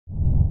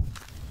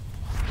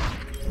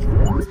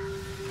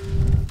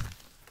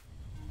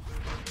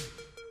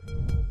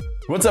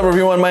What's up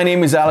everyone, my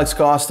name is Alex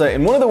Costa,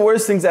 and one of the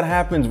worst things that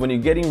happens when you're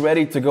getting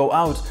ready to go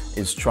out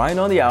is trying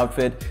on the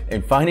outfit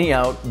and finding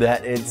out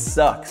that it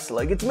sucks.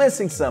 Like it's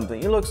missing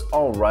something. It looks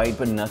alright,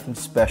 but nothing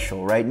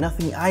special, right?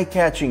 Nothing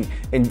eye-catching,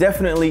 and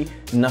definitely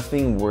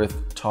nothing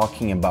worth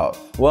talking about.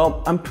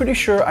 Well, I'm pretty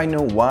sure I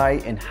know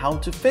why and how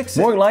to fix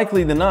it. More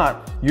likely than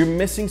not, you're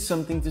missing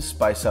something to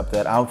spice up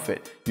that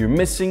outfit. You're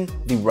missing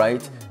the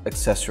right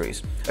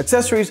accessories.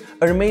 Accessories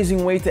are an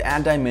amazing way to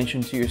add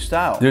dimension to your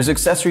style. There's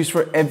accessories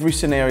for every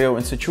scenario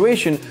and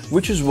situation,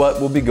 which is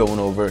what we'll be going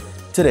over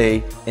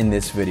today in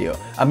this video.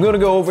 I'm going to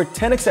go over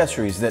 10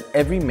 accessories that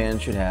every man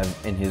should have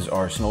in his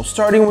arsenal,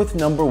 starting with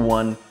number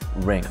 1,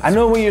 rings. I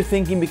know what you're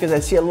thinking because I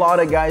see a lot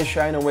of guys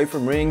shying away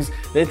from rings.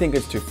 They think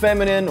it's too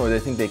feminine or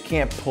they think they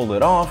can't pull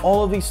it off.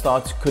 All of these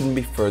thoughts couldn't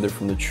be further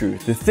from the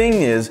truth. The thing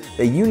is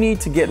that you need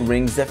to get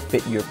rings that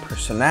fit your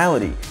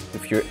personality.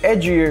 If you're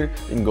edgier,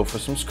 then go for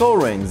some skull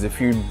rings.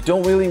 If you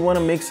don't really want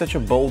to make such a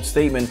bold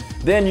statement,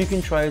 then you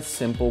can try a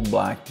simple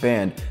black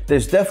band.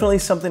 There's definitely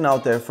something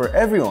out there for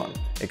everyone.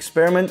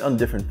 Experiment on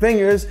different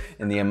fingers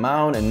and the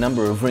amount and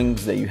number of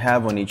rings that you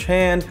have on each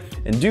hand,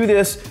 and do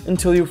this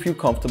until you feel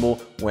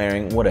comfortable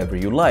wearing whatever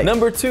you like.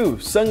 Number 2,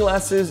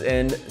 sunglasses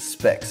and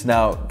specs.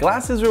 Now,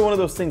 glasses are one of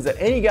those things that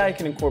any guy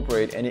can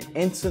incorporate and it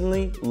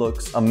instantly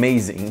looks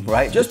amazing,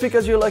 right? Just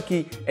because you're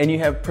lucky and you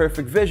have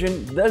perfect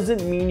vision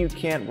doesn't mean you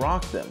can't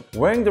rock them.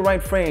 Wearing the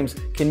right frames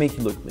can make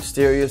you look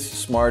mysterious,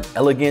 smart,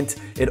 elegant.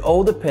 It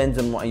all depends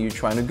on what you're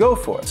trying to go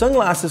for.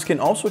 Sunglasses can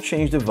also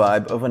change the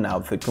vibe of an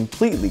outfit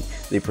completely.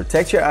 They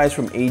protect your eyes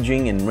from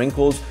aging and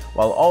wrinkles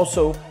while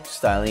also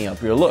styling up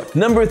your look.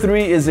 Number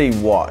 3 is a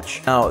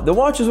watch. Now, the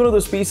watch is one of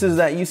those pieces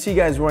that you see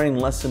guys wearing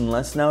less and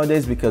less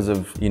nowadays because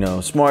of,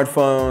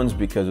 smartphones,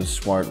 because of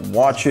smart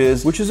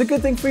watches, which is a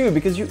good thing for you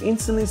because you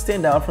instantly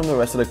stand out from the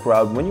rest of the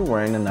crowd when you're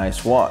wearing a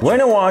nice watch.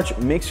 Wearing a watch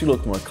makes you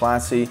look more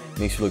classy,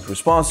 makes you look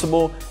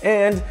responsible,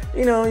 and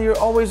you're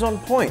always on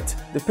point.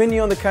 Depending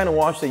on the kind of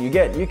watch that you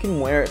get, you can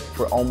wear it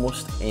for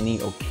almost any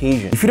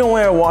occasion. If you don't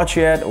wear a watch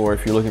yet, or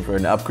if you're looking for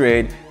an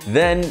upgrade,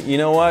 then you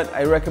know what?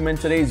 I recommend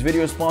today's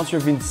video sponsor,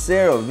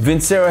 Vincero.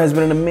 Vincero has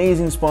been an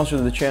amazing sponsor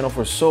to the channel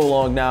for so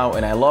long now,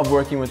 and I love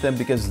working with them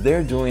because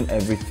they're doing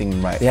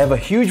everything right. They have a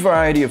huge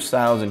variety of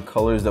styles and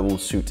colors that will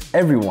suit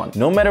everyone,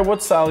 no matter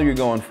what style you're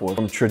going for.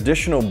 From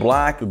traditional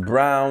black to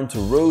brown to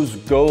rose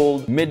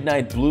gold,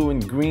 midnight blue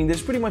and green,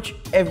 there's pretty much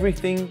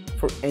everything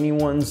for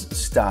anyone's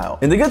style.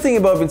 And the good thing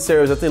about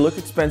Vincero is that they look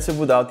expensive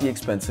without the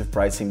expensive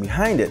pricing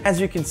behind it. As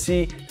you can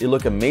see, they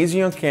look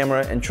amazing on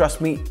camera, and trust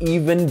me,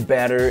 even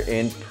better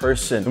in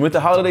person. And with the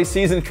holiday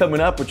season coming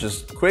up, which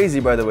is crazy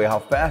by the way how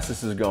fast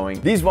this is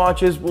going, these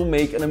watches will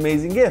make an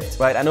amazing gift,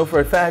 right? I know for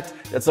a fact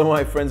that some of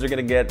my friends are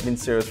gonna get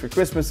Vinceros for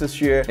Christmas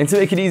this year. And to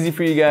make it easy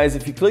for you guys,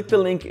 if you click the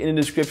link in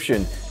the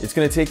description, it's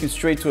gonna take you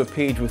straight to a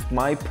page with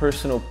my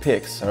personal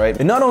picks, all right?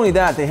 And not only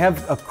that, they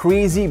have a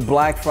crazy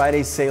Black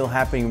Friday sale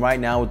happening right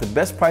now with the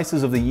best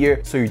prices of the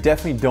year, so you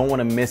definitely don't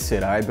wanna miss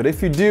it, all right? But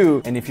if you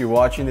do, and if you're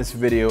watching this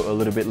video a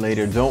little bit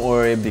later, don't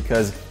worry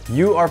because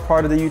you are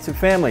part of the YouTube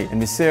family,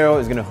 and Vincero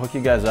is gonna hook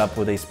you guys up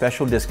with a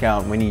special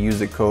discount when you use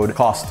the code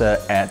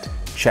Costa at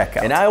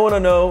checkout. And I wanna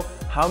know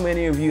how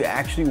many of you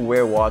actually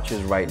wear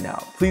watches right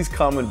now. Please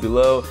comment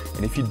below,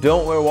 and if you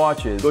don't wear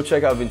watches, go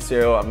check out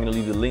Vincero. I'm gonna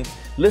leave the link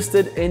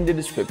listed in the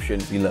description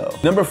below.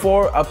 Number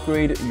 4,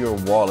 upgrade your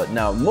wallet.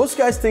 Now, most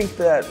guys think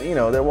that,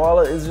 their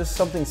wallet is just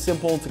something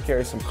simple to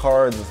carry some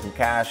cards and some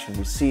cash and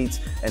receipts,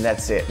 and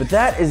that's it. But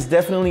that is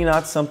definitely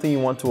not something you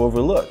want to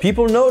overlook.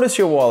 People notice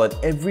your wallet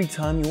every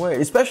time you wear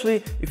it,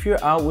 especially if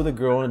you're out with a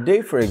girl on a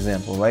date, for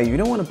example, right? You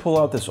don't want to pull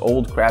out this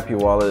old crappy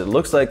wallet. It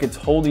looks like it's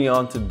holding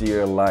on to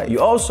dear life.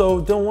 You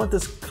also don't want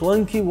this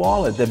clunky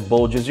wallet that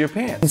bulges your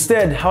pants.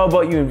 Instead, how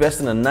about you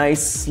invest in a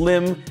nice,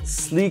 slim,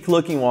 sleek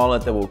looking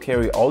wallet that will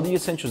carry all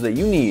the essentials that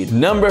you need.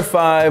 Number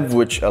 5,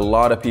 which a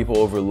lot of people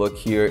overlook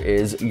here,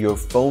 is your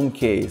phone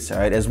case. All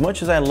right, as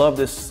much as I love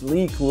this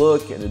sleek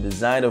look and the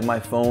design of my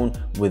phone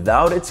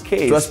without its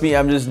case, trust me,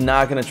 I'm just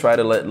not gonna try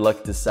to let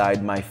luck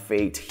decide my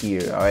fate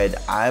here. All right,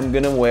 I'm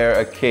gonna wear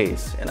a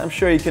case, and I'm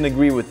sure you can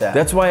agree with that.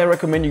 That's why I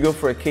recommend you go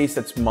for a case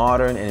that's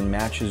modern and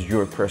matches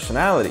your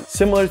personality.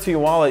 Similar to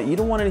your wallet, you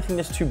don't want anything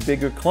that's too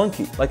big or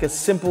clunky, like a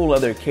simple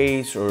leather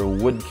case or a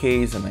wood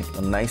case and like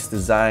a nice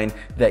design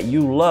that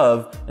you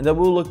love and that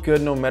will look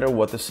good no matter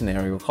what the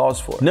scenario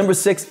calls for. Number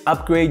 6,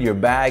 upgrade your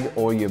bag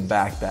or your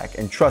backpack.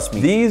 And trust me,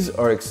 these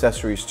are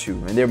accessories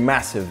too, and they're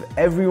massive.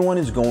 Everyone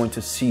is going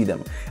to see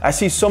them. I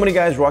see so many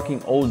guys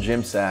rocking old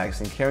gym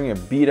sacks and carrying a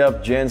beat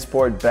up Gen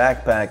Sport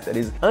backpack that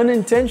is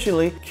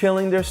unintentionally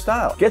killing their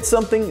style. Get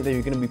something that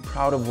you're gonna be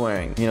proud of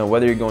wearing,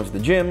 whether you're going to the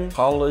gym,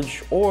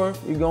 college, or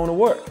you're going to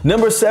work.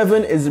 Number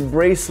 7 is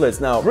bracelets.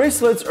 Now,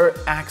 bracelets are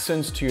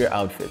accents to your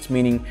outfits,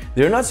 meaning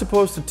they're not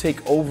supposed to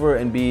take over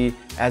and be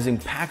as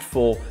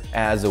impactful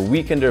as a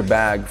weekender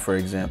bag, for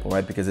example,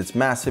 right? Because it's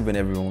massive and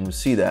everyone will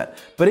see that.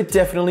 But it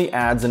definitely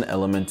adds an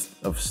element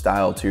of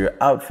style to your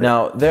outfit.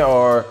 Now, there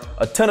are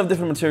a ton of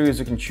different materials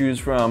you can choose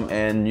from,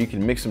 and you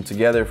can mix them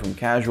together from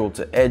casual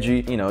to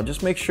edgy.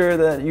 Just make sure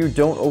that you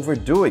don't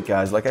overdo it,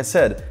 guys. Like I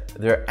said,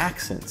 they're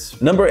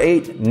accents. Number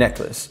 8,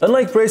 necklace.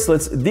 Unlike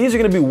bracelets, these are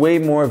gonna be way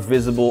more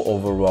visible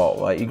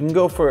overall, right? You can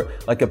go for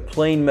like a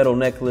plain metal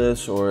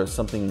necklace or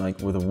something like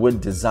with a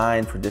wood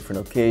design for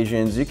different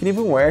occasions. You can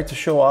even wear it to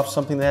show off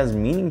something that has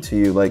meaning to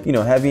you, like, you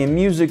know, having a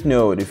music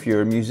note if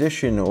you're a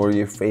musician, or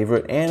your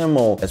favorite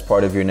animal as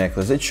part of your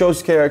necklace. It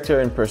shows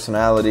character and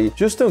personality.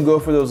 Just don't go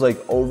for those like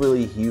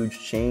overly huge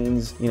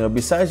chains. You know,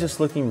 besides just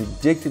looking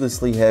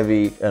ridiculously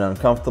heavy and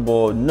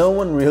uncomfortable, no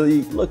one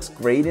really looks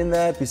great in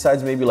that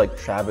besides maybe like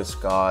Travis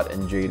Scott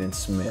and Jaden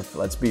Smith.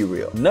 Let's be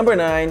real. Number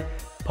 9,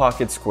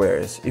 pocket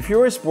squares. If you're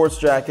wearing sports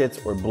jackets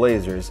or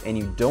blazers and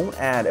you don't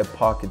add a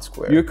pocket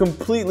square, you're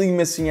completely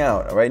missing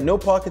out, all right? No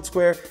pocket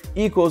square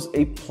equals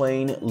a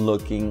plain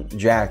looking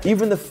jacket.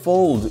 Even the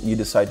fold you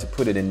decide to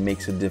put it in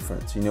makes a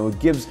difference. You know, it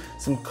gives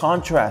some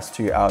contrast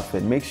to your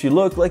outfit, makes you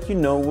look like you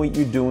know what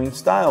you're doing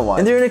style-wise.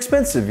 And they're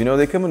inexpensive, you know,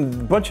 they come in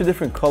a bunch of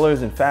different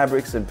colors and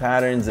fabrics and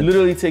patterns. It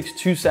literally takes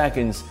 2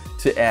 seconds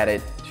to add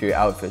it to your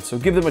outfit, so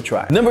give them a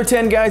try. Number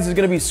 10, guys, is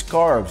gonna be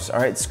scarves, all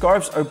right?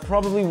 Scarves are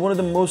probably one of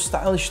the most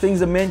stylish things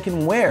a man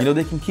can wear. You know,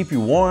 they can keep you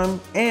warm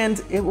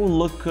and it will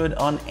look good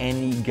on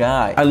any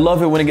guy. I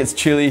love it when it gets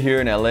chilly here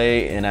in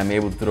LA and I'm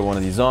able to throw one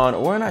of these on,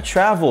 or when I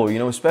travel, you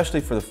know,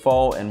 especially for the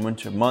fall and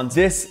winter months.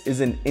 This is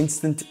an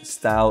instant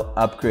style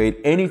upgrade.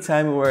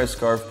 Anytime you wear a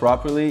scarf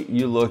properly,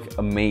 you look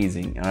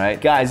amazing, all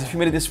right? Guys, if you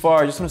made it this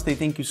far, I just wanna say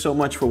thank you so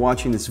much for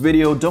watching this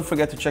video. Don't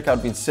forget to check out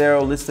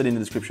Vincero, listed in the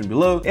description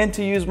below, and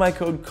to use my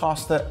code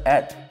Costa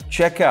at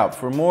checkout.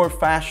 For more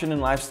fashion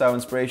and lifestyle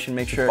inspiration,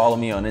 make sure to follow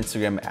me on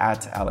Instagram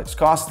at Alex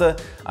Costa.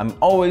 I'm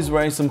always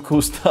wearing some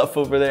cool stuff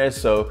over there,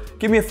 so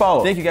give me a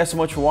follow. Thank you guys so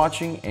much for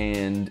watching,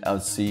 and I'll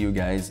see you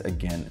guys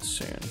again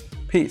soon.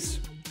 Peace.